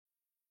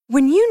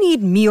When you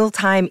need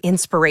mealtime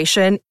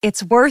inspiration,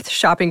 it's worth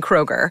shopping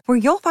Kroger, where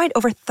you'll find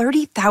over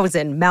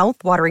 30,000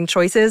 mouth-watering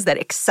choices that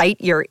excite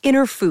your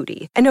inner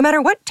foodie. And no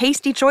matter what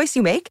tasty choice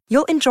you make,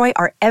 you'll enjoy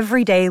our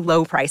everyday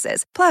low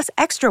prices, plus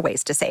extra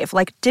ways to save,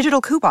 like digital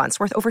coupons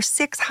worth over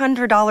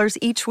 $600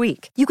 each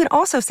week. You can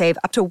also save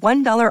up to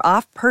 $1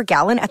 off per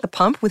gallon at the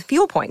pump with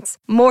fuel points.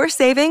 More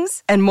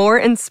savings and more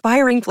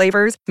inspiring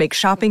flavors make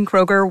shopping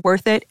Kroger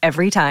worth it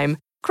every time.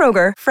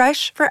 Kroger,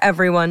 fresh for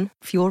everyone.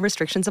 Fuel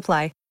restrictions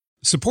apply.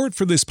 Support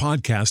for this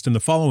podcast and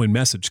the following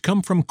message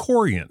come from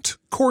Corient.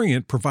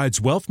 Corient provides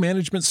wealth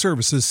management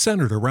services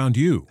centered around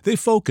you. They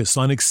focus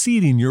on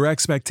exceeding your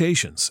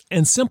expectations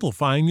and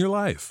simplifying your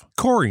life.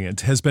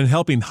 Corient has been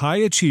helping high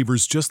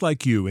achievers just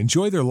like you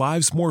enjoy their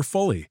lives more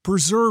fully,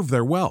 preserve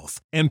their wealth,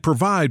 and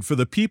provide for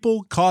the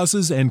people,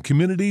 causes, and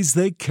communities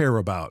they care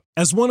about.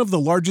 As one of the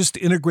largest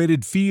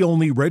integrated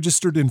fee-only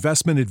registered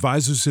investment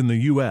advisors in the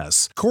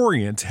U.S.,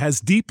 Corient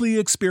has deeply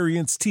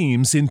experienced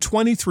teams in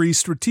 23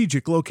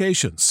 strategic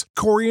locations.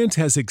 Corient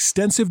has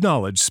extensive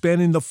knowledge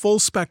spanning the full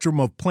spectrum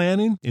of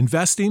planning,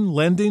 investing,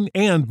 lending,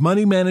 and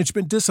money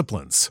management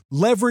disciplines.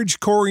 Leverage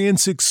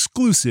Corient's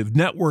exclusive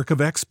network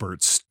of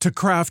experts to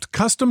craft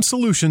custom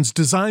solutions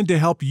designed to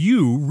help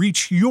you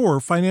reach your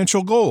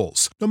financial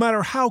goals, no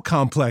matter how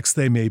complex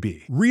they may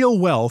be. Real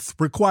wealth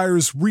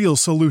requires real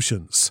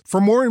solutions. For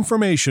more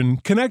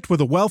information, connect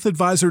with a wealth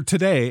advisor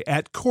today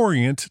at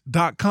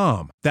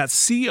Corient.com.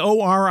 That's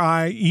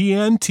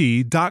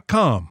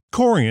Corient.com.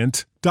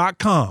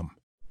 Corient.com.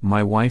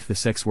 My wife, the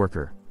sex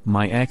worker,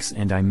 my ex,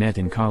 and I met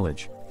in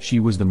college. She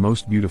was the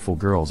most beautiful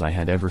girls I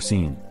had ever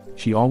seen.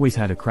 She always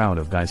had a crowd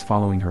of guys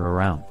following her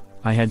around.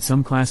 I had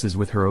some classes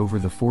with her over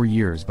the 4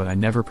 years, but I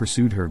never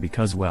pursued her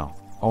because, well,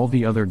 all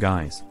the other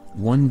guys.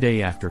 One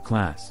day after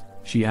class,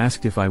 she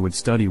asked if I would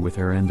study with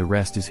her, and the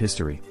rest is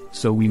history.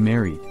 So we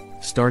married,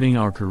 starting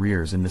our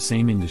careers in the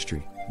same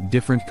industry,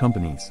 different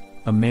companies,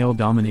 a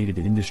male-dominated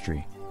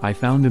industry. I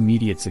found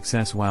immediate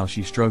success while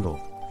she struggled.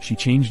 She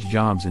changed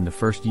jobs in the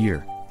first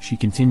year. She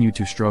continued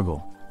to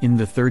struggle. In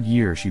the third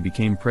year she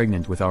became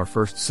pregnant with our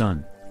first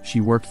son.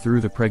 She worked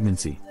through the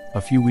pregnancy.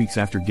 A few weeks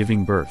after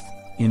giving birth,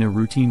 in a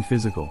routine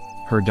physical,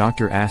 her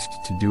doctor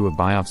asked to do a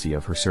biopsy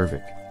of her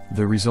cervix.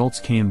 The results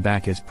came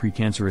back as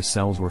precancerous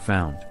cells were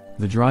found.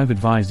 The drive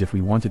advised if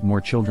we wanted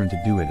more children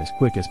to do it as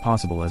quick as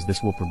possible, as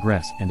this will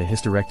progress and a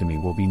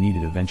hysterectomy will be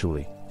needed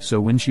eventually. So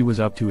when she was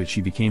up to it,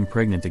 she became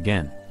pregnant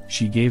again.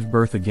 She gave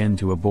birth again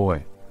to a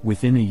boy,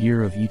 within a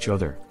year of each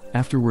other.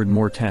 Afterward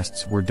more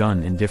tests were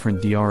done and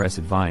different DRS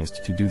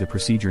advised to do the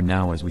procedure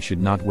now, as we should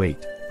not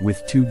wait.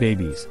 With 2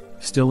 babies,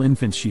 still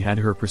infants, she had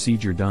her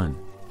procedure done.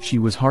 She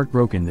was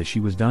heartbroken that she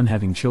was done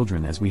having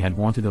children, as we had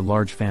wanted a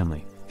large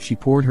family. She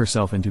poured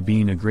herself into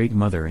being a great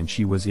mother, and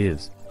she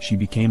is. She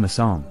became a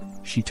song.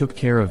 She took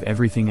care of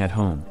everything at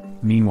home.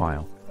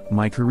 Meanwhile,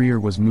 my career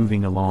was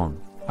moving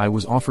along. I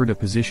was offered a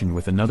position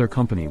with another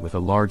company with a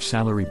large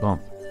salary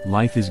bump.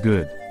 Life is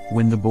good.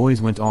 When the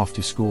boys went off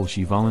to school,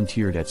 she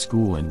volunteered at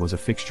school and was a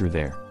fixture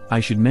there. I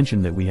should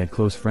mention that we had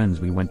close friends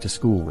we went to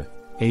school with,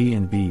 A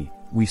and B.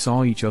 We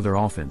saw each other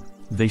often.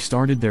 They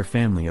started their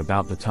family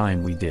about the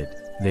time we did.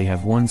 They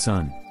have 1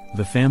 son.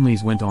 The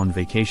families went on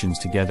vacations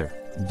together,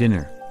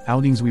 dinner,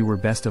 outings. We were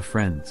best of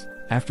friends.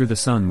 After the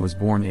son was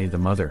born, A, the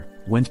mother,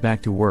 went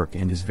back to work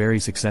and is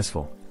very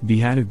successful. B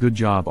had a good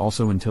job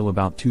also until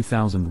about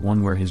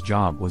 2001, where his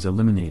job was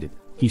eliminated.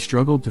 He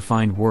struggled to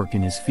find work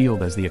in his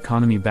field, as the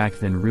economy back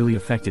then really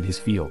affected his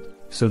field.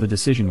 So the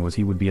decision was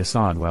he would be a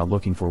sod while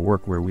looking for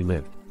work where we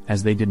lived,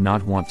 as they did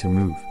not want to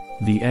move.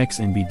 The ex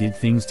and B did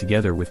things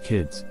together with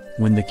kids.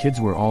 When the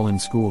kids were all in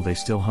school, they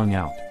still hung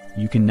out.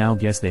 You can now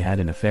guess they had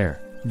an affair.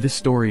 This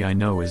story I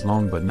know is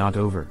long but not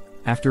over.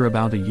 After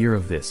about a year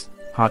of this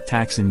hot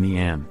tax in the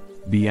am,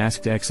 B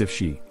asked X if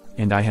she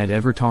and I had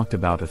ever talked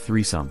about a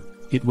threesome.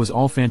 It was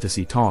all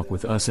fantasy talk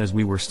with us, as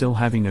we were still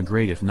having a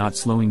great, if not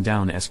slowing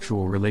down,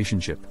 sexual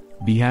relationship.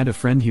 B had a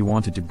friend he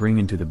wanted to bring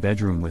into the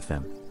bedroom with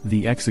them.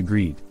 The ex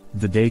agreed.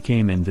 The day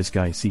came and this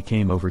guy C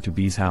came over to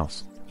B's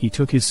house. He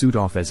took his suit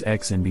off as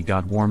X and B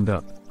got warmed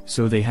up.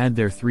 So they had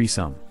their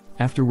threesome.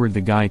 Afterward the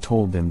guy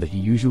told them that he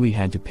usually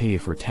had to pay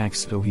for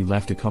tax, so he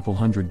left a couple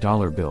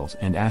 $100 bills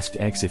and asked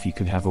X if he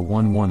could have a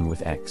 1-1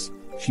 with X.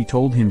 She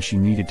told him she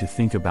needed to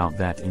think about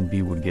that and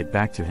B would get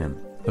back to him.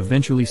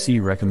 Eventually C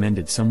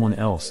recommended someone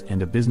else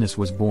and a business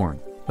was born.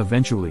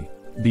 Eventually,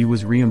 B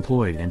was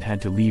re-employed and had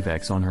to leave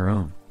X on her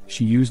own.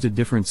 She used a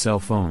different cell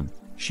phone.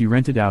 She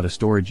rented out a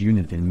storage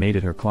unit and made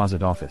it her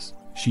closet office.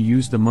 She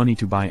used the money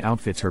to buy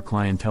outfits her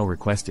clientele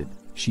requested.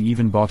 She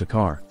even bought a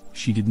car.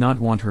 She did not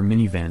want her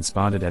minivan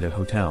spotted at a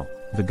hotel.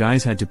 The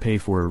guys had to pay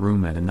for a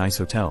room at a nice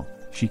hotel.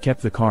 She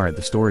kept the car at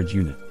the storage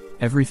unit.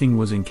 Everything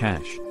was in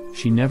cash.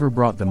 She never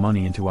brought the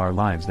money into our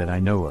lives that I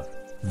know of.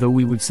 Though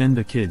we would send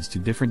the kids to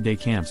different day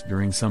camps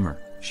during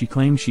summer, she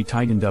claimed she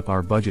tightened up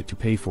our budget to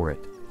pay for it.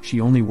 She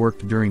only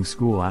worked during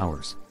school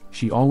hours.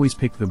 She always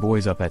picked the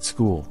boys up at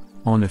school.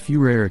 On a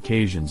few rare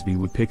occasions B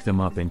would pick them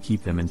up and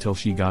keep them until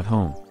she got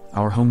home.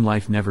 Our home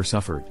life never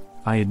suffered.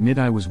 I admit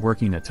I was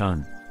working a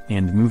ton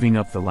and moving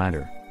up the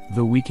ladder.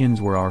 The weekends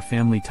were our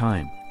family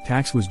time.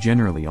 Tax was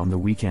generally on the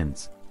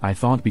weekends. I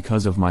thought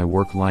because of my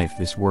work life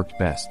this worked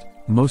best.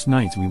 Most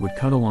nights we would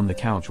cuddle on the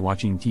couch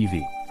watching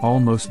TV.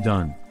 Almost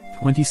done.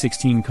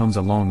 2016 comes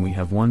along, we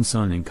have one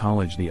son in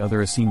college, the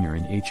other a senior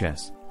in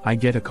HS. I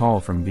get a call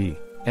from B.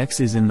 X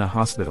is in the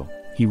hospital.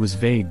 He was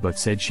vague but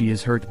said she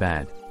is hurt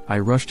bad. I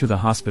rush to the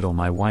hospital.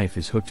 My wife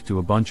is hooked to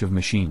a bunch of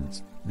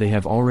machines. They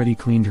have already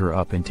cleaned her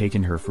up and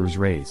taken her for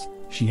X-rays.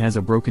 She has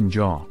a broken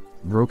jaw,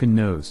 broken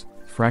nose,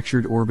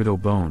 fractured orbital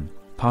bone,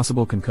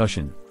 possible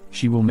concussion.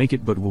 She will make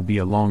it but will be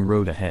a long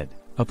road ahead.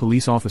 A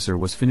police officer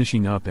was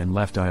finishing up and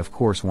left. I of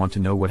course want to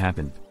know what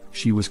happened.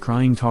 She was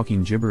crying,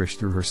 talking gibberish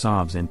through her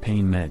sobs and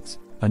pain meds.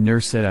 A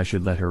nurse said I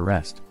should let her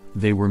rest.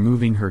 They were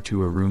moving her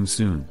to a room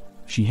soon.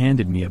 She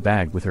handed me a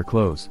bag with her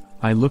clothes.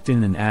 I looked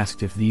in and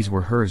asked if these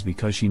were hers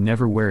because she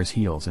never wears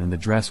heels and the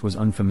dress was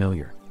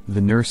unfamiliar. The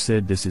nurse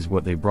said this is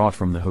what they brought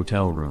from the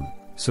hotel room.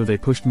 So they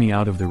pushed me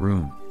out of the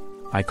room.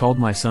 I called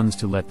my sons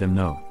to let them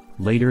know.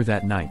 Later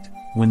that night,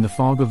 when the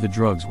fog of the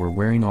drugs were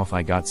wearing off,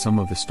 I got some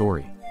of the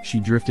story. She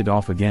drifted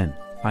off again.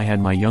 I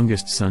had my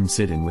youngest son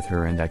sit in with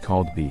her and I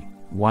called B.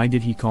 Why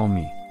did he call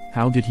me?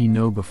 How did he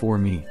know before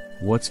me?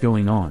 What's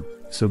going on?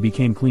 So B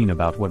came clean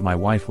about what my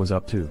wife was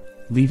up to,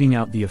 leaving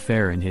out the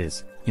affair and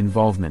his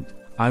involvement.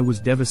 I was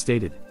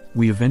devastated.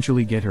 We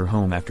eventually get her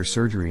home after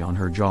surgery on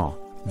her jaw.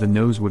 The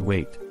nose would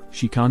wait.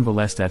 She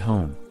convalesced at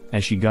home.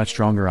 As she got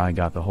stronger I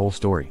got the whole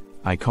story.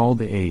 I called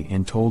the A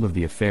and told of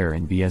the affair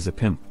and B as a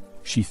pimp.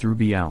 She threw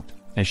B out.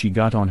 As she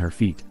got on her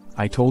feet,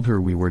 I told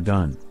her we were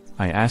done.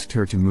 I asked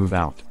her to move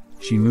out.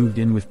 She moved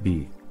in with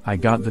B. I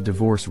got the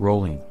divorce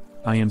rolling.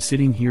 I am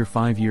sitting here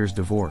 5 years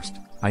divorced.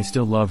 I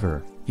still love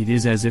her. It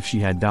is as if she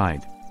had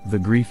died. The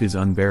grief is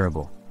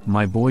unbearable.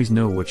 My boys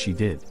know what she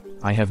did.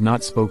 I have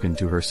not spoken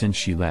to her since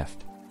she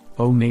left.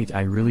 Oh mate,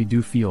 I really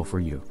do feel for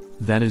you.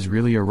 That is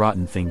really a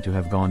rotten thing to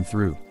have gone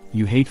through.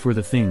 You hate for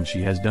the things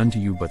she has done to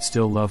you but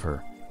still love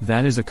her.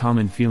 That is a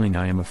common feeling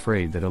I am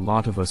afraid that a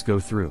lot of us go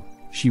through.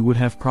 She would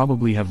have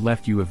probably have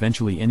left you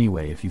eventually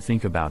anyway if you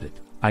think about it.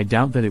 I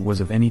doubt that it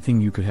was of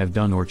anything you could have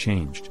done or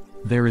changed.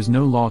 There is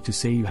no law to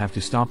say you have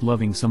to stop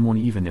loving someone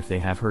even if they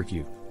have hurt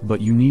you.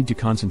 But you need to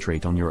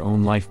concentrate on your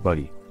own life,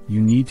 buddy. You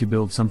need to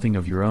build something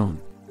of your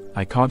own.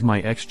 I caught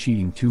my ex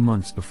cheating 2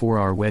 months before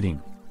our wedding.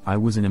 I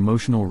was an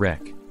emotional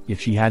wreck. If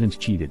she hadn't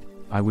cheated,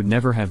 I would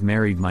never have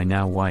married my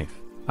now wife.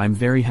 I'm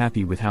very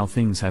happy with how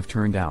things have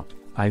turned out.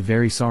 I'm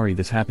very sorry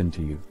this happened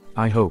to you.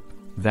 I hope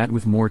that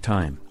with more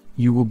time,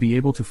 you will be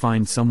able to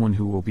find someone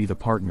who will be the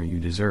partner you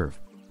deserve.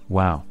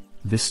 Wow,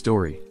 this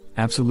story,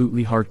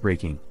 absolutely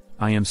heartbreaking.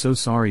 I am so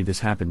sorry this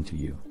happened to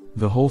you.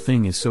 The whole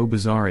thing is so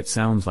bizarre it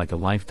sounds like a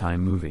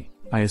Lifetime movie.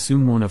 I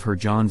assume one of her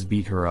Johns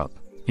beat her up.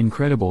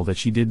 Incredible that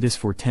she did this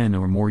for 10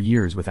 or more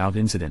years without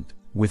incident,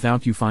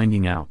 without you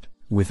finding out,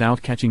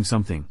 without catching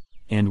something,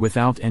 and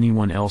without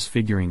anyone else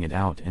figuring it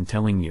out and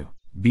telling you.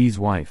 B's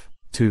wife,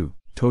 too,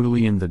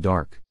 totally in the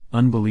dark.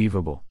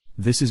 Unbelievable.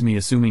 This is me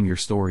assuming your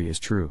story is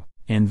true.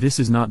 And this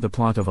is not the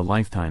plot of a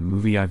Lifetime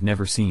movie I've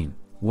never seen.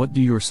 What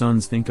do your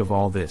sons think of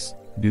all this?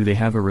 Do they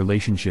have a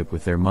relationship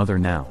with their mother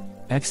now?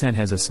 XHAT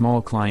has a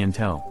small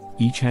clientele.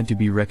 Each had to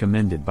be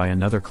recommended by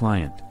another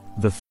client.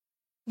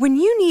 When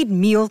you need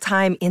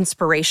mealtime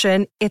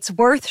inspiration, it's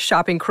worth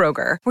shopping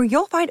Kroger, where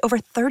you'll find over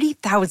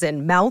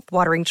 30,000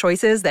 mouth-watering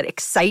choices that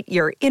excite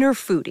your inner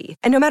foodie.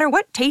 And no matter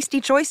what tasty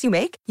choice you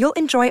make, you'll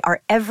enjoy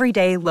our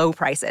everyday low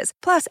prices,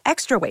 plus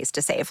extra ways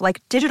to save,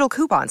 like digital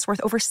coupons worth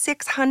over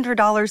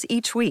 $600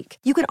 each week.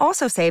 You can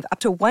also save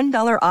up to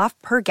 $1 off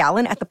per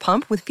gallon at the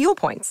pump with fuel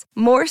points.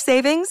 More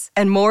savings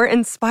and more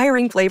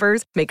inspiring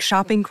flavors make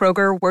shopping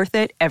Kroger worth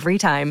it every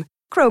time.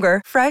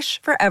 Kroger,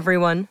 fresh for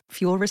everyone.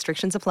 Fuel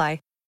restrictions apply.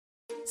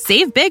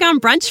 Save big on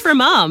brunch for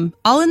mom,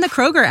 all in the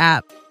Kroger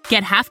app.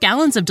 Get half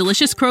gallons of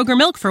delicious Kroger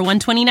milk for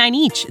 $1.29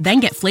 each.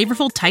 Then get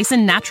flavorful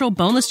Tyson natural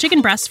boneless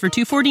chicken breasts for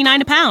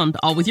 $2.49 a pound,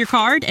 all with your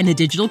card and a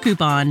digital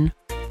coupon.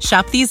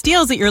 Shop these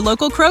deals at your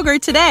local Kroger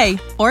today,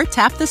 or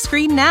tap the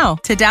screen now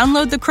to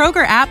download the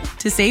Kroger app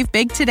to save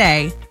big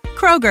today.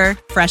 Kroger,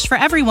 fresh for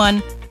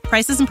everyone.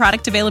 Prices and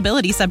product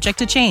availability subject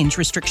to change.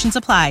 Restrictions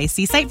apply.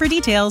 See site for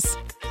details.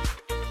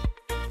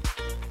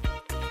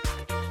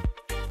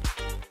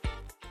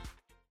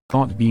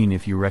 Thought being,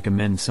 if you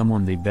recommend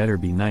someone they better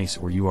be nice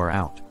or you are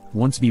out.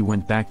 Once B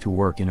went back to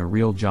work in a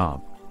real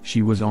job.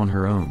 She was on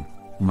her own.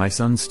 My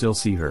sons still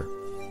see her.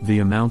 The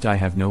amount I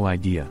have no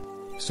idea.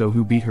 So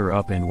who beat her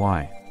up and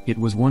why? It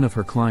was one of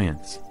her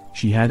clients.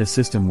 She had a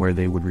system where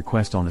they would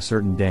request on a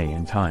certain day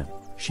and time.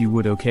 She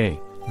would okay.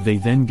 They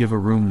then give a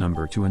room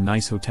number to a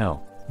nice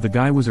hotel. The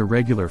guy was a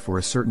regular for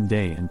a certain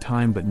day and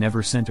time but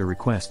never sent a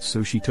request,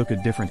 so she took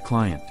a different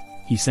client.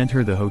 He sent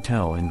her the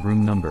hotel and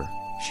room number.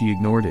 She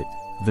ignored it.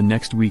 The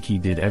next week he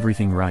did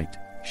everything right.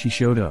 She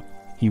showed up.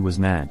 He was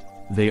mad.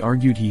 They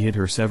argued. He hit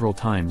her several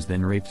times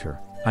then raped her.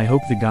 I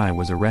hope the guy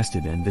was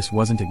arrested and this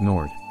wasn't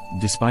ignored.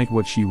 Despite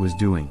what she was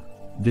doing.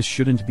 This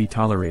shouldn't be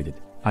tolerated.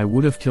 I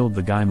would have killed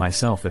the guy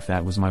myself if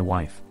that was my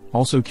wife.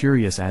 Also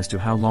curious as to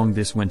how long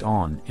this went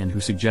on and who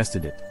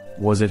suggested it.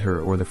 Was it her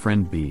or the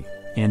friend B?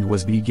 And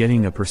was B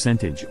getting a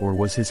percentage or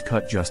was his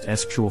cut just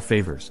sexual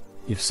favors?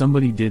 If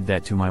somebody did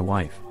that to my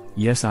wife,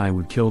 yes, I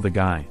would kill the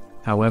guy.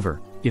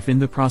 However, if in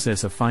the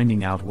process of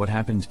finding out what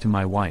happened to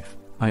my wife,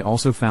 I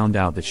also found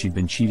out that she'd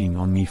been cheating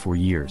on me for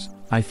years,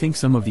 I think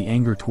some of the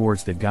anger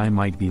towards that guy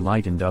might be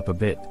lightened up a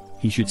bit.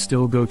 He should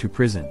still go to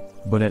prison,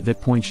 but at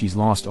that point she's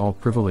lost all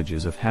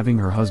privileges of having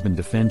her husband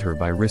defend her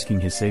by risking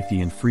his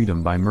safety and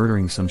freedom by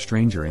murdering some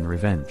stranger in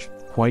revenge.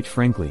 Quite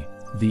frankly,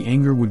 the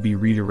anger would be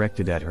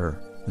redirected at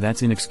her.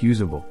 That's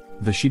inexcusable.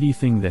 The shitty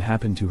thing that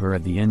happened to her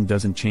at the end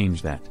doesn't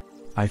change that.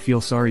 I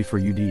feel sorry for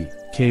you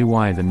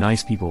DKY. The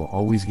nice people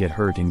always get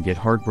hurt and get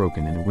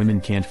heartbroken, and women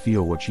can't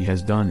feel what she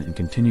has done and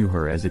continue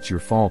her as it's your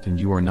fault, and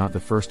you are not the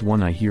first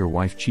one I hear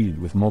wife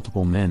cheated with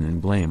multiple men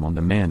and blame on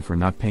the man for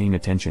not paying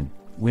attention.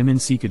 Women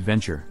seek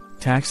adventure,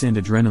 tax and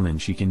adrenaline.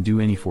 She can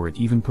do any for it,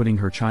 even putting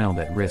her child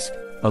at risk.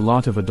 A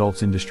lot of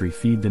adults industry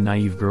feed the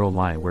naive girl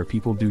lie where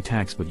people do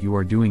tax but you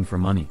are doing for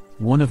money.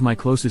 One of my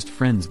closest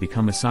friends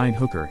become a side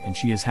hooker and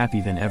she is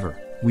happy than ever.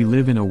 We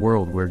live in a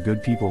world where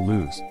good people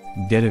lose,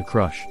 dead at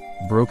crush,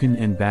 broken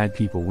and bad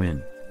people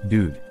win.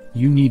 Dude,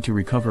 you need to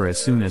recover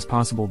as soon as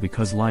possible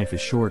because life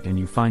is short and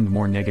you find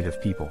more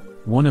negative people.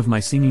 One of my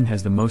singing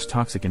has the most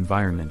toxic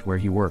environment where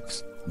he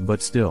works,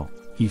 but still,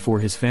 he for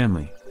his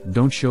family.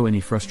 Don't show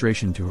any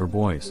frustration to her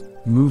boys.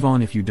 Move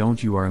on. If you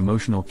don't, you are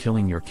emotional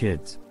killing your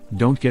kids.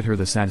 Don't get her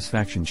the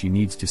satisfaction she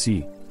needs to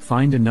see.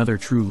 Find another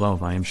true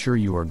love. I am sure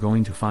you are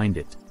going to find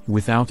it,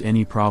 without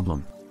any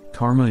problem.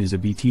 Karma is a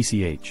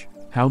BTCH.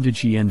 How did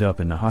she end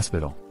up in the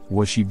hospital?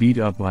 Was she beat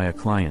up by a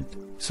client?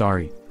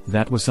 Sorry,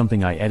 that was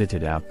something I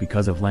edited out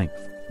because of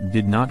length.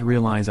 Did not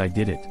realize I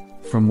did it.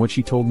 From what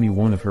she told me,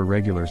 one of her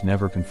regulars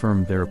never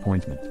confirmed their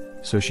appointment,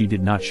 so she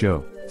did not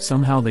show.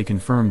 Somehow they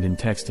confirmed in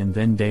text and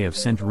then day of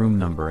sent room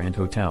number and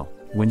hotel.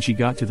 When she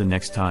got to the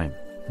next time,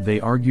 they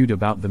argued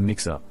about the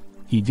mix-up.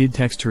 He did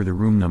text her the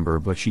room number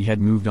but she had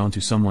moved on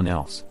to someone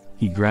else.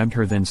 He grabbed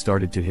her, then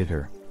started to hit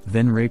her,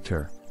 then raped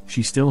her.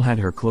 She still had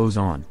her clothes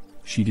on.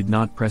 She did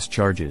not press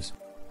charges.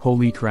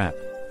 Holy crap.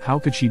 How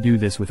could she do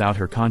this without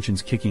her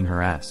conscience kicking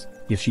her ass?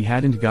 If she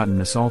hadn't gotten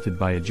assaulted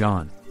by a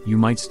John, you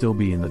might still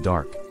be in the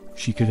dark.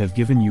 She could have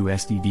given you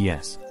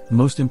STDs.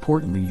 Most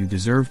importantly, you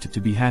deserved to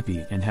be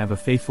happy and have a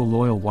faithful,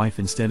 loyal wife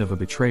instead of a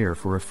betrayer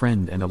for a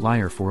friend and a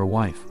liar for a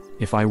wife.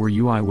 If I were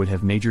you, I would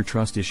have major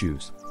trust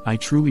issues. I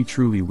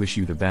truly wish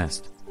you the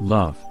best.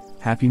 Love,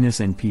 happiness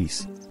and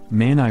peace.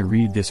 Man, I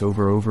read this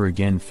over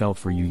again. Felt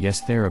for you.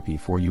 Yes, therapy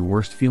for you.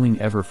 Worst feeling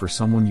ever for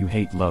someone you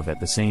hate. Love at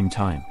the same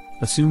time.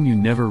 Assume you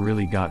never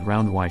really got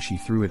round why she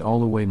threw it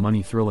all away.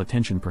 Money, thrill,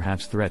 attention,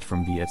 perhaps threat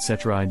from the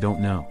etc. I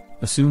don't know.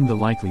 Assume the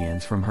likely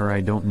ends from her.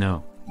 I don't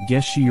know.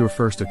 Guess she your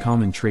first. A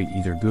common trait,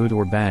 either good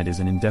or bad, is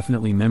an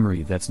indefinitely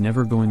memory that's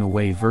never going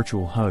away.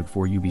 Virtual hug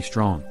for you. Be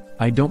strong.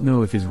 I don't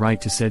know if is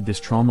right to said this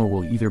trauma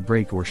will either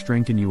break or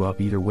strengthen you up.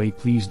 Either way,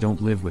 please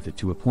don't live with it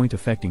to a point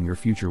affecting your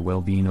future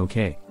well-being.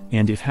 Okay?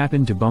 And if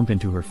happen to bump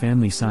into her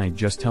family side,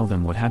 just tell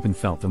them what happened.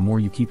 Felt the more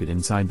you keep it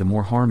inside, the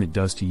more harm it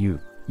does to you.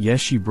 Yes,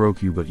 she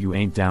broke you, but you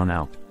ain't down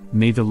out.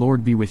 May the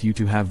Lord be with you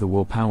to have the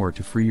willpower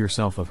to free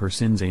yourself of her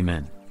sins.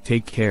 Amen.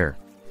 Take care.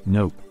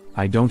 Nope.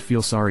 I don't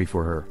feel sorry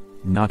for her.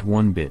 Not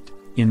one bit.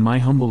 In my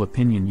humble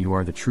opinion, you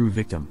are the true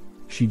victim.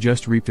 She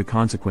just reaped a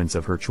consequence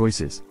of her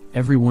choices.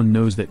 Everyone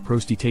knows that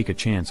prosty take a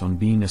chance on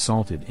being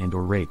assaulted and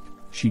or raped.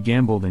 She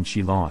gambled and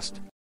she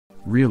lost.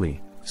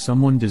 Really,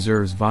 someone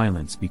deserves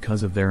violence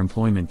because of their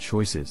employment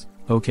choices.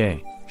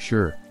 Okay,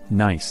 sure,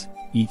 nice,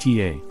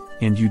 ETA.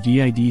 And you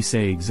did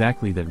say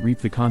exactly that, reap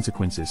the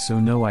consequences. So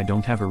no, I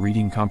don't have a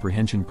reading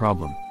comprehension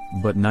problem,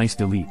 but nice,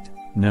 delete.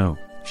 No,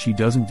 she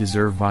doesn't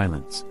deserve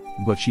violence,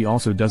 but she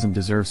also doesn't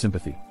deserve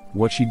sympathy.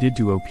 What she did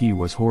to OP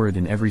was horrid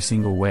in every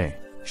single way.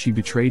 She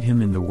betrayed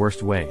him in the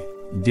worst way,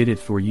 did it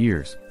for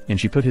years, and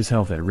she put his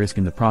health at risk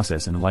in the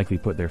process and likely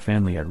put their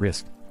family at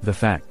risk. The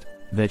fact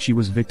that she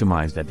was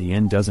victimized at the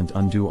end doesn't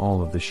undo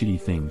all of the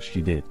shitty things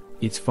she did.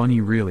 It's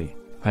funny, really.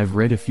 I've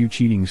read a few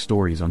cheating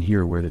stories on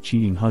here where the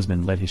cheating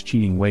husband let his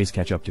cheating ways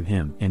catch up to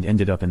him and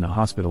ended up in the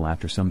hospital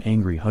after some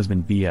angry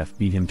husband BF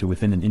beat him to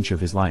within an inch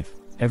of his life.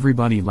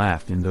 Everybody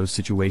laughed in those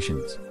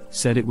situations,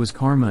 said it was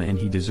karma and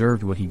he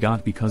deserved what he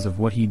got because of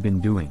what he'd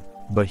been doing.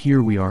 But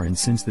here we are, and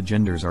since the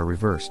genders are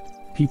reversed,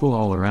 people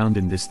all around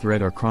in this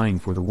thread are crying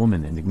for the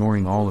woman and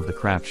ignoring all of the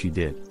crap she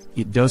did.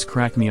 It does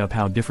crack me up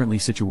how differently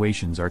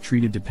situations are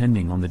treated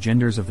depending on the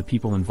genders of the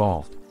people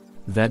involved.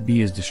 That B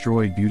is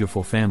destroyed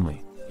beautiful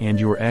family. And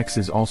your ex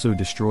is also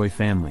destroy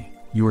family.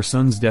 Your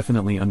sons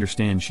definitely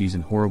understand she's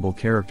an horrible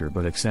character,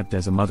 but accept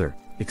as a mother.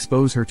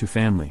 Expose her to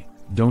family.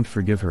 Don't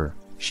forgive her.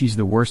 She's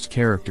the worst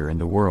character in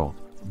the world.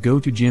 Go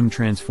to gym,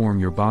 transform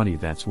your body.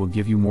 That's will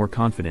give you more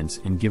confidence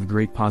and give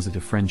great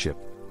positive friendship.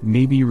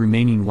 Maybe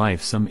remaining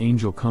life some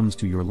angel comes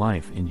to your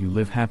life and you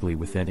live happily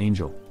with that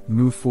angel.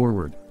 Move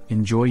forward.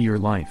 Enjoy your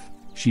life.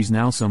 She's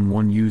now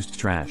someone used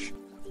trash.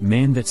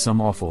 Man, that's some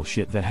awful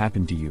shit that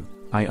happened to you.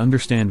 I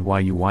understand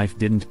why your wife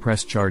didn't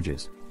press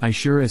charges. I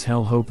sure as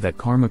hell hope that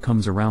karma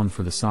comes around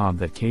for the sob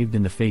that caved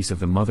in the face of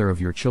the mother of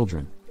your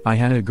children. I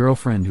had a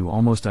girlfriend who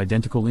almost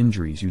identical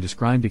injuries you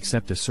described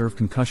except a serve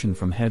concussion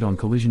from head-on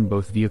collision,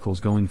 both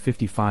vehicles going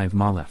 55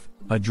 mph.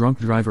 A drunk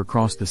driver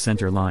crossed the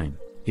center line.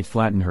 It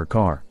flattened her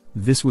car.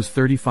 This was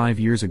 35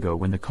 years ago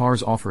when the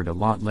cars offered a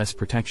lot less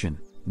protection.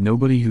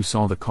 Nobody who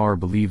saw the car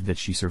believed that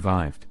she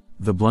survived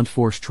the blunt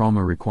force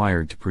trauma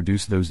required to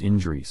produce those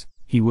injuries.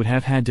 He would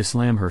have had to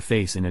slam her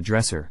face in a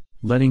dresser,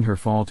 letting her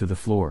fall to the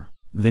floor.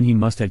 Then he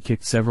must have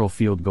kicked several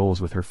field goals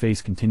with her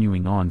face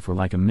continuing on for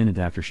like a minute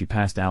after she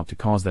passed out to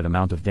cause that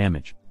amount of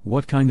damage.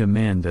 What kind of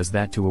man does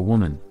that to a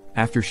woman,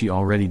 after she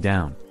already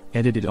down?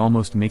 It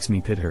almost makes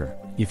me pity her.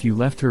 If you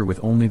left her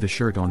with only the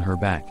shirt on her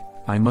back,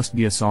 I must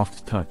be a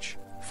soft touch.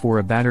 For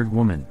a battered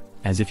woman,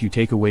 as if you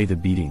take away the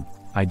beating,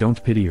 I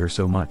don't pity her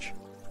so much.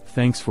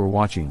 Thanks for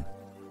watching.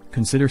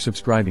 Consider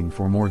subscribing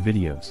for more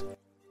videos.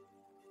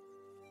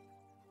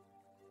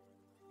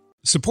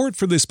 Support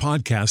for this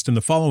podcast and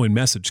the following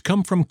message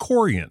come from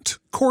Corient.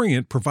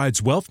 Corient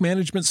provides wealth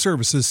management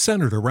services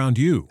centered around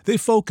you. They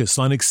focus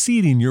on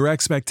exceeding your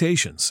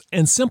expectations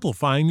and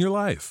simplifying your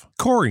life.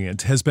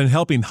 Corient has been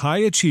helping high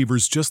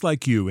achievers just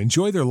like you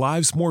enjoy their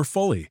lives more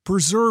fully,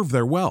 preserve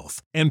their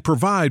wealth, and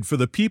provide for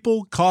the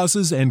people,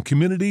 causes, and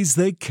communities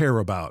they care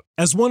about.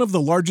 As one of the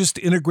largest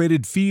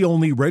integrated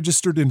fee-only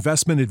registered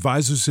investment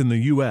advisors in the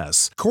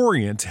U.S.,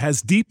 Corient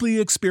has deeply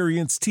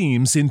experienced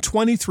teams in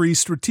 23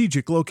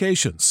 strategic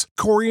locations.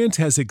 Corient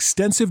has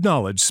extensive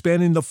knowledge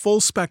spanning the full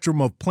spectrum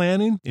of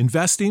planning,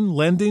 investing,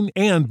 lending,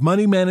 and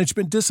money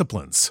management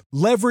disciplines.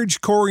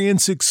 Leverage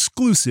Corient's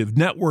exclusive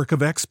network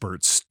of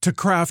experts to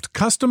craft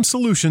custom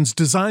solutions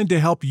designed to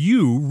help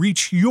you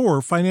reach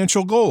your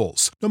financial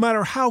goals, no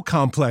matter how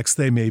complex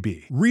they may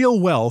be. Real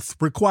wealth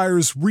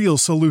requires real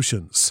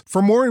solutions.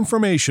 For more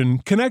information,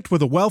 connect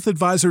with a wealth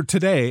advisor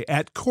today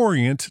at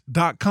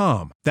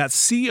Corient.com.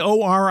 That's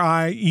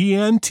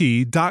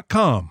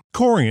Corient.com.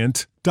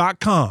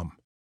 Corient.com.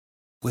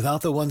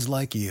 Without the ones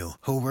like you,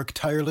 who work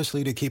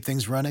tirelessly to keep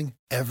things running,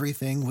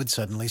 everything would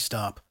suddenly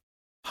stop.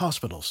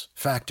 Hospitals,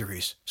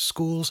 factories,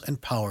 schools,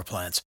 and power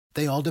plants,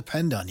 they all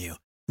depend on you.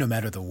 No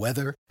matter the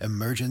weather,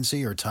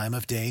 emergency, or time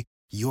of day,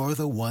 you're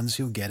the ones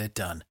who get it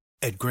done.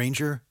 At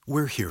Grainger,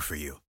 we're here for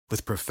you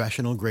with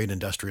professional-grade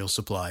industrial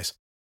supplies.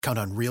 Count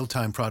on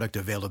real-time product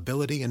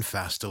availability and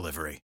fast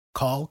delivery.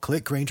 Call,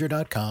 click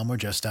Grainger.com, or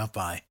just stop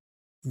by.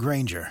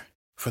 Grainger,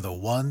 for the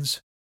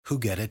ones who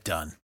get it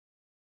done.